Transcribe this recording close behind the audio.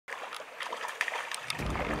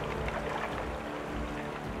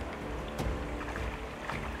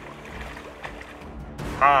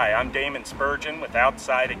Hi, I'm Damon Spurgeon with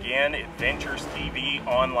Outside Again Adventures TV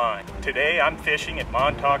Online. Today I'm fishing at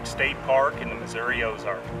Montauk State Park in the Missouri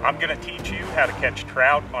Ozarks. I'm going to teach you how to catch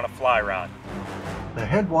trout on a fly rod. The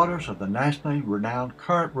headwaters of the nationally renowned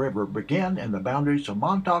Current River begin in the boundaries of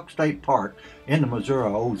Montauk State Park in the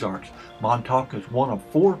Missouri Ozarks. Montauk is one of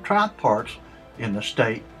 4 trout parks in the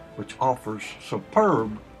state which offers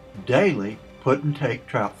superb daily put-and-take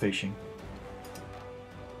trout fishing.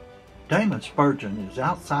 Damon Spurgeon is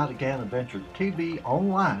Outside Again Adventure TV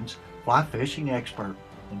Online's fly fishing expert,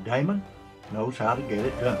 and Damon knows how to get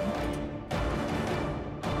it done.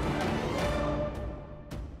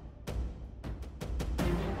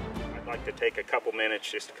 I'd like to take a couple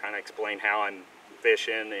minutes just to kind of explain how I'm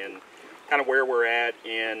fishing and kind of where we're at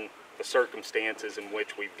in the circumstances in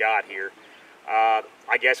which we've got here.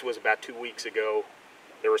 I guess it was about 2 weeks ago,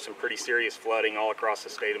 there was some pretty serious flooding all across the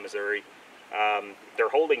state of Missouri. Their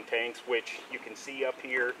holding tanks, which you can see up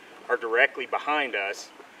here, are directly behind us,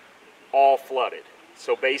 all flooded.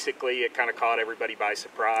 So basically it kind of caught everybody by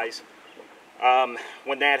surprise.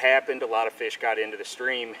 When that happened, a lot of fish got into the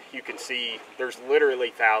stream. You can see there's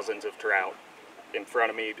literally thousands of trout in front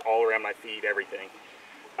of me, all around my feet, everything.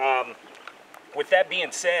 With that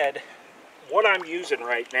being said, what I'm using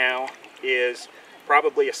right now is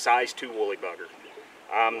probably a size 2 woolly bugger.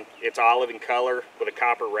 It's olive in color with a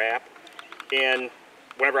copper wrap. And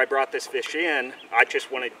whenever I brought this fish in, I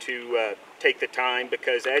just wanted to take the time,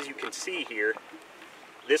 because as you can see here,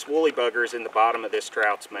 this woolly bugger is in the bottom of this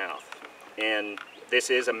trout's mouth. And this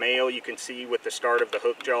is a male, you can see with the start of the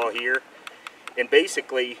hook jaw here. And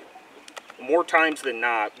basically, more times than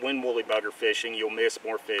not, when woolly bugger fishing, you'll miss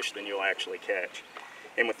more fish than you'll actually catch.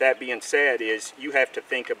 And with that being said, is you have to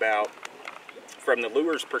think about, from the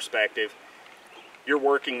lure's perspective, you're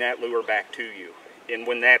working that lure back to you. And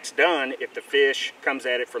when that's done, if the fish comes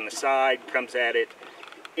at it from the side, comes at it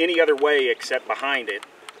any other way except behind it,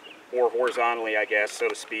 or horizontally, I guess, so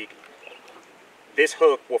to speak, this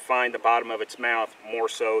hook will find the bottom of its mouth more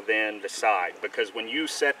so than the side. Because when you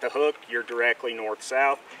set the hook, you're directly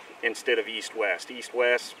north-south instead of east-west.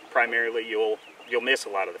 East-west, primarily, you'll miss a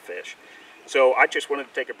lot of the fish. So I just wanted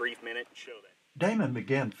to take a brief minute and show that. Damon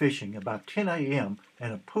began fishing about 10 a.m.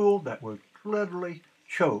 in a pool that was literally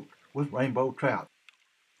choked with rainbow trout.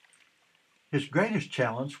 His greatest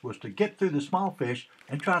challenge was to get through the small fish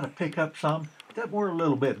and try to pick up some that were a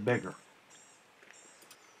little bit bigger.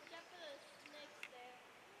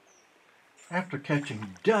 After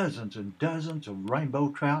catching dozens and dozens of rainbow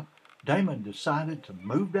trout, Damon decided to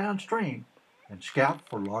move downstream and scout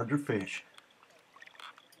for larger fish.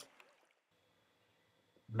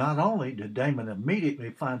 Not only did Damon immediately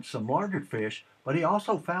find some larger fish, but he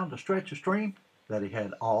also found a stretch of stream that he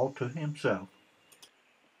had all to himself.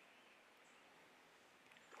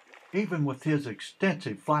 Even with his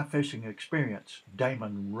extensive fly fishing experience,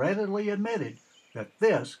 Damon readily admitted that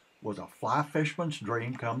this was a fly fisherman's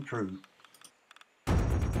dream come true.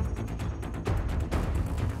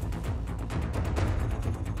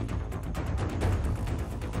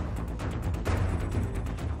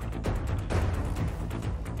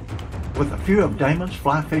 With a few of Damon's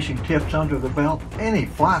fly fishing tips under the belt, any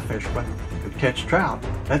fly fisherman could catch trout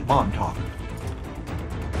at Montauk.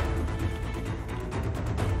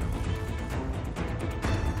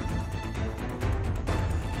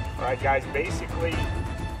 Alright guys, basically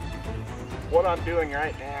what I'm doing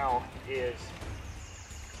right now is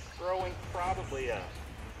throwing probably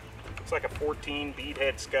looks like a 14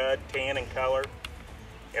 beadhead scud, tan in color,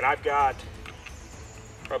 and I've got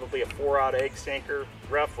probably a 4/0 egg sinker,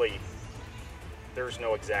 roughly. There's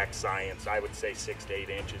no exact science. I would say 6 to 8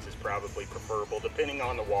 inches is probably preferable depending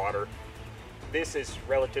on the water. This is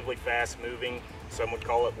relatively fast moving. Some would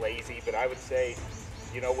call it lazy, but I would say,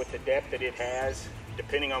 you know, with the depth that it has,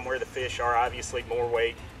 depending on where the fish are, obviously more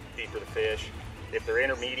weight, deeper the fish. If they're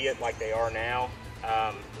intermediate like they are now,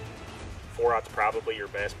 4/0's probably your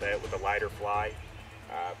best bet with a lighter fly.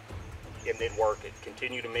 And then work it.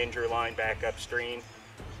 Continue to mend your line back upstream.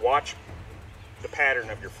 Watch the pattern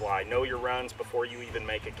of your fly. Know your runs before you even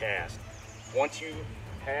make a cast. Once you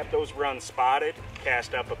have those runs spotted,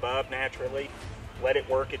 cast up above naturally. Let it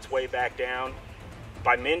work its way back down.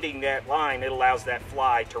 By mending that line, it allows that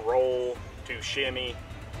fly to roll, to shimmy,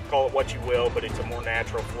 call it what you will, but it's a more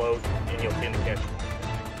natural float and you'll tend to catch it.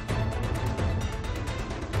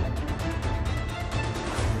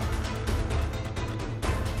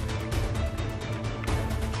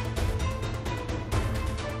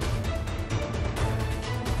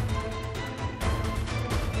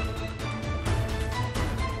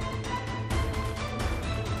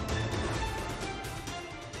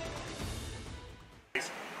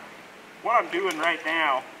 what I'm doing right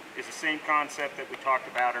now is the same concept that we talked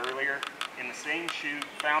about earlier. In the same chute,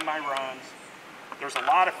 found my runs. There's a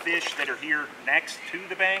lot of fish that are here next to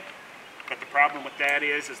the bank, but the problem with that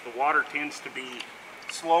is the water tends to be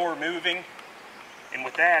slower moving, and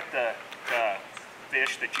with that, the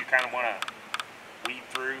fish that you kind of want to weed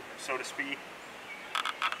through, so to speak,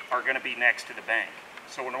 are going to be next to the bank.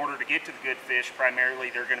 So in order to get to the good fish, primarily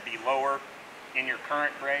they're going to be lower in your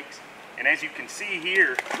current breaks. And as you can see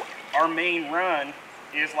here, our main run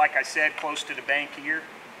is, like I said, close to the bank here.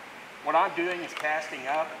 What I'm doing is casting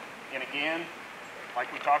up, and again,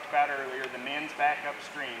 like we talked about earlier, the min's back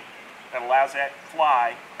upstream that allows that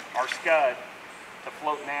fly, our scud, to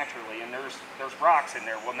float naturally. And there's rocks in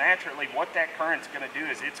there. Well, naturally, what that current's going to do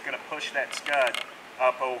is it's going to push that scud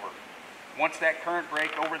up over. Once that current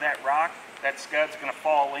break over that rock, that scud's going to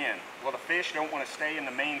fall in. Well, the fish don't want to stay in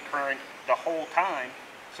the main current the whole time,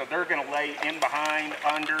 so they're going to lay in behind,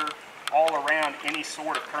 under, all around any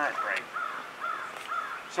sort of current break.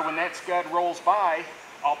 So when that scud rolls by,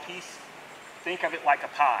 I'll think of it like a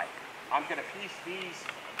pie. I'm going to piece these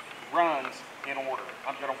runs in order.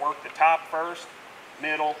 I'm going to work the top first,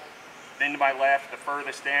 middle, then to my left, the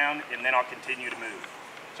furthest down, and then I'll continue to move.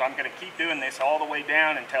 So I'm going to keep doing this all the way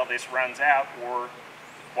down until this runs out or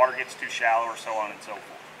water gets too shallow or so on and so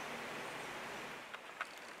forth.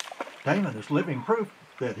 Damon is living proof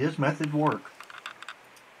that his methods work.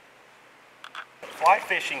 Fly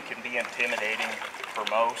fishing can be intimidating for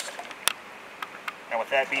most. Now with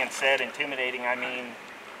that being said, intimidating, I mean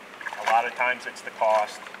a lot of times it's the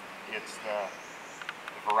cost, it's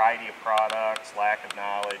the variety of products, lack of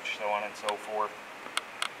knowledge, so on and so forth.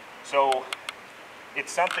 So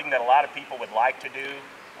it's something that a lot of people would like to do,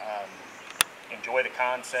 enjoy the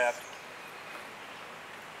concept.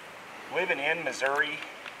 Living in Missouri,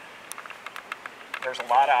 there's a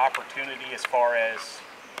lot of opportunity as far as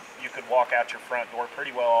you could walk out your front door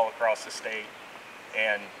pretty well all across the state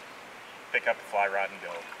and pick up a fly rod and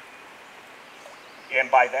go. And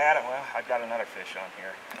by that, well, I've got another fish on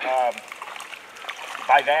here.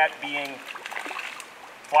 By that being,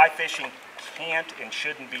 fly fishing can't and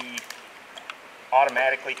shouldn't be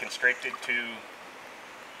automatically constricted to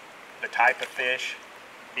the type of fish,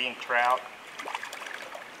 being trout.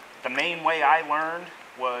 The main way I learned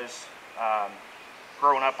was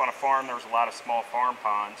growing up on a farm. There was a lot of small farm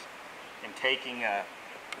ponds, and taking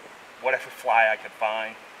whatever fly I could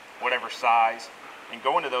find, whatever size, and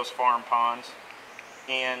going to those farm ponds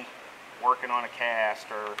and working on a cast,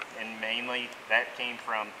 and mainly that came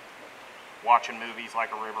from watching movies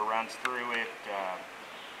like A River Runs Through It,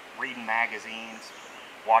 reading magazines,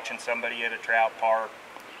 watching somebody at a trout park.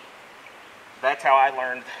 That's how I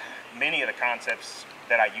learned many of the concepts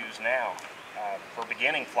that I use now. For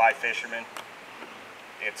beginning fly fishermen,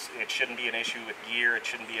 it shouldn't be an issue with gear. It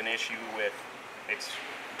shouldn't be an issue with,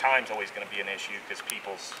 time's always going to be an issue because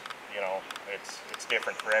people's, it's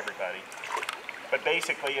different for everybody. But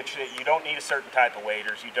basically, you don't need a certain type of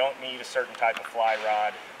waders. You don't need a certain type of fly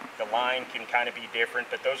rod. The line can kind of be different,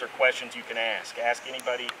 but those are questions you can ask. Ask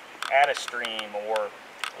anybody at a stream or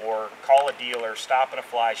call a dealer, stop in a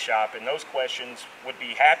fly shop, and those questions would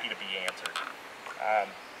be happy to be answered.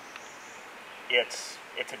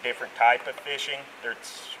 It's a different type of fishing.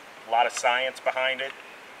 There's a lot of science behind it.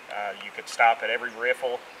 You could stop at every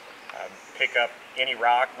riffle, pick up any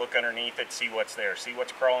rock, look underneath it, see what's there, see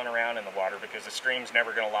what's crawling around in the water, because the stream's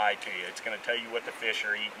never going to lie to you. It's going to tell you what the fish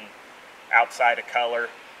are eating. Outside of color,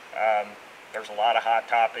 there's a lot of hot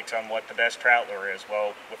topics on what the best trout lure is.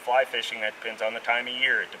 Well, with fly fishing, that depends on the time of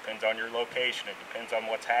year. It depends on your location. It depends on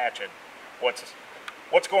what's hatching.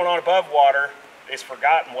 What's going on above water is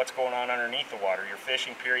forgotten what's going on underneath the water. Your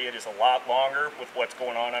fishing period is a lot longer with what's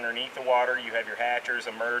going on underneath the water. You have your hatchers,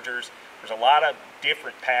 emergers. There's a lot of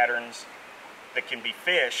different patterns that can be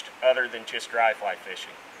fished other than just dry fly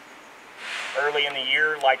fishing. Early in the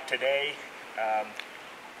year, like today,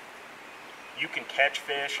 you can catch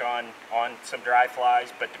fish on some dry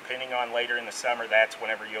flies, but depending on later in the summer, that's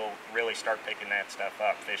whenever you'll really start picking that stuff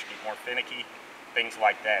up. Fish get more finicky, things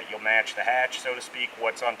like that. You'll match the hatch, so to speak,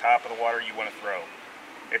 what's on top of the water you want to throw.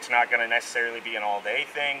 It's not going to necessarily be an all-day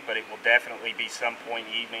thing, but it will definitely be some point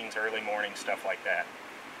evenings, early mornings, stuff like that.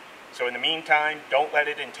 So in the meantime, don't let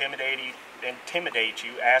it intimidate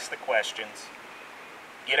you. Ask the questions.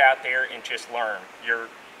 Get out there and just learn. Your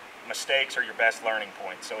mistakes are your best learning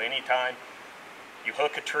points. So anytime you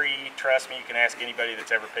hook a tree, trust me, you can ask anybody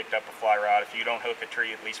that's ever picked up a fly rod. If you don't hook a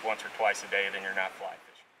tree at least once or twice a day, then you're not fly fishing.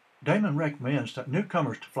 Damon recommends that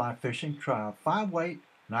newcomers to fly fishing try a 5-weight,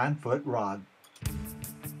 9-foot rod.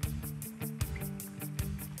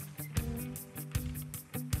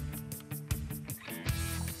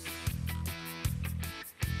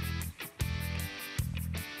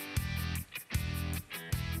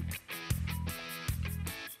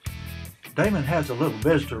 Damon has a little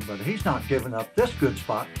visitor, but he's not giving up this good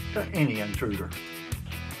spot to any intruder.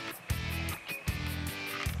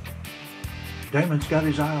 Damon's got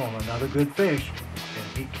his eye on another good fish,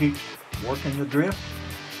 and he keeps working the drift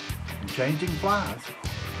and changing flies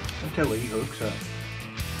until he hooks up.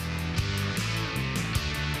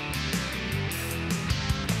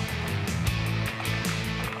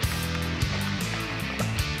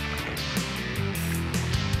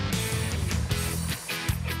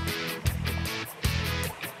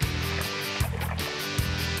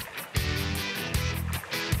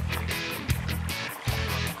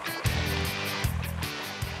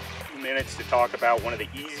 Minutes to talk about one of the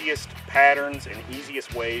easiest patterns and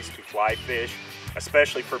easiest ways to fly fish,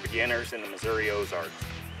 especially for beginners in the Missouri Ozarks.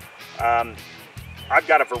 I've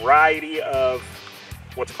got a variety of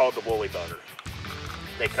what's called the woolly bugger.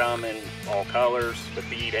 They come in all colors, the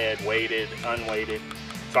beadhead, weighted, unweighted.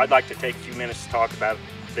 So I'd like to take a few minutes to talk about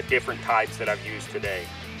the different types that I've used today.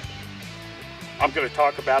 I'm going to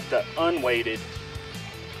talk about the unweighted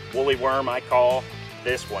woolly worm, I call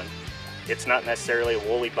this one. It's not necessarily a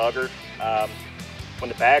woolly bugger. When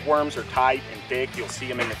the bagworms are tight and thick, you'll see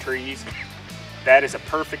them in the trees. That is a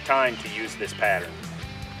perfect time to use this pattern.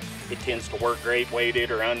 It tends to work great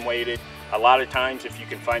weighted or unweighted. A lot of times, if you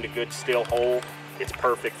can find a good still hole, it's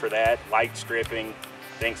perfect for that. Light stripping,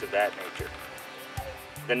 things of that nature.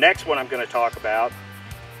 The next one I'm going to talk about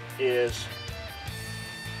is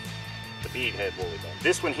the beadhead woolly bugger.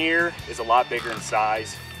 This one here is a lot bigger in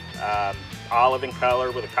size. Olive in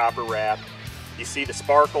color with a copper wrap. You see the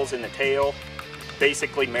sparkles in the tail.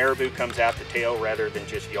 Basically, marabou comes out the tail rather than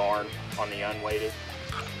just yarn on the unweighted.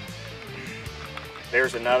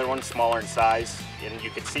 There's another one, smaller in size, and you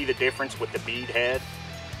can see the difference with the bead head.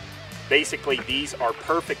 Basically, these are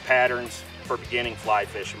perfect patterns for beginning fly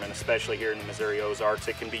fishermen, especially here in the Missouri Ozarks.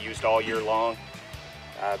 It can be used all year long.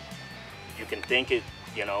 You can think it,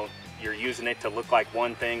 you're using it to look like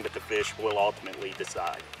one thing, but the fish will ultimately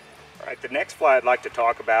decide. All right, the next fly I'd like to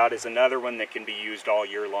talk about is another one that can be used all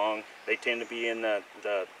year long. They tend to be in the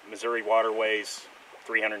Missouri waterways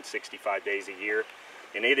 365 days a year,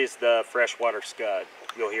 and it is the freshwater scud.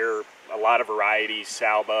 You'll hear a lot of varieties,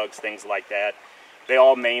 sow bugs, things like that. They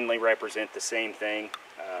all mainly represent the same thing,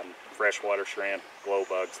 freshwater shrimp, glow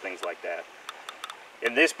bugs, things like that.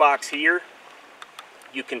 In this box here,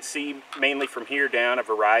 you can see mainly from here down a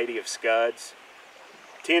variety of scuds.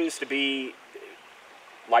 Tends to be,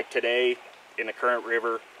 like today in the current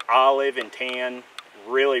river, olive and tan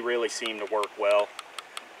really seem to work well.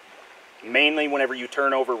 Mainly whenever you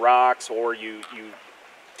turn over rocks or you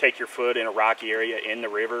take your foot in a rocky area in the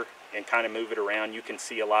river and kind of move it around, you can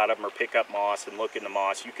see a lot of them, or pick up moss and look in the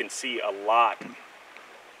moss. You can see a lot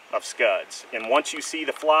of scuds. And once you see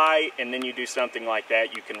the fly and then you do something like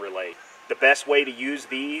that, you can relate. The best way to use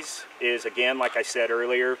these is, again, like I said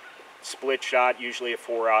earlier, split shot, usually a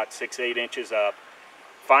 4/0, 6/8 inches up.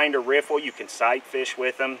 Find a riffle, you can sight fish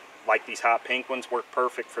with them, like these hot pink ones work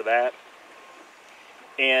perfect for that.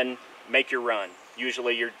 And make your run.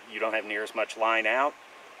 Usually you don't have near as much line out.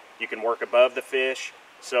 You can work above the fish,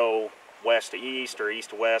 so west to east or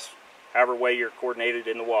east to west, however way you're coordinated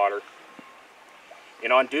in the water.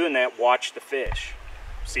 And on doing that, watch the fish.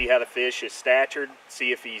 See how the fish is statured,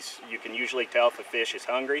 see if you can usually tell if a fish is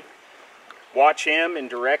hungry. Watch him in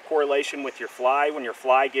direct correlation with your fly. When your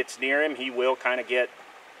fly gets near him, he will kind of get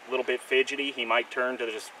a little bit fidgety. He might turn to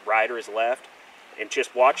his right or his left. And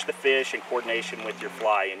just watch the fish in coordination with your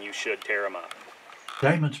fly, and you should tear him up.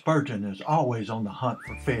 Damon Spurgeon is always on the hunt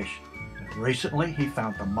for fish. And recently, he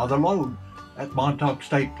found the mother lode at Montauk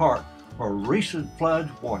State Park, where recent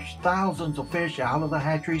floods washed thousands of fish out of the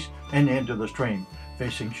hatcheries and into the stream.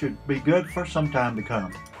 Fishing should be good for some time to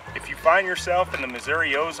come. If you find yourself in the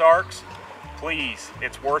Missouri Ozarks, please,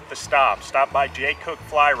 it's worth the stop. Stop by J. Cook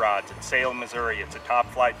Fly Rods in Salem, Missouri. It's a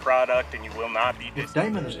top flight product and you will not be disappointed. If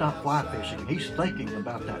Damon is not fly fishing, he's thinking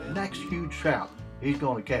about that next huge trout he's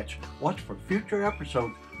going to catch. Watch for future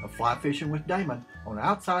episodes of Fly Fishing with Damon on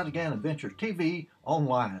Outside Again Adventure TV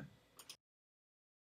online.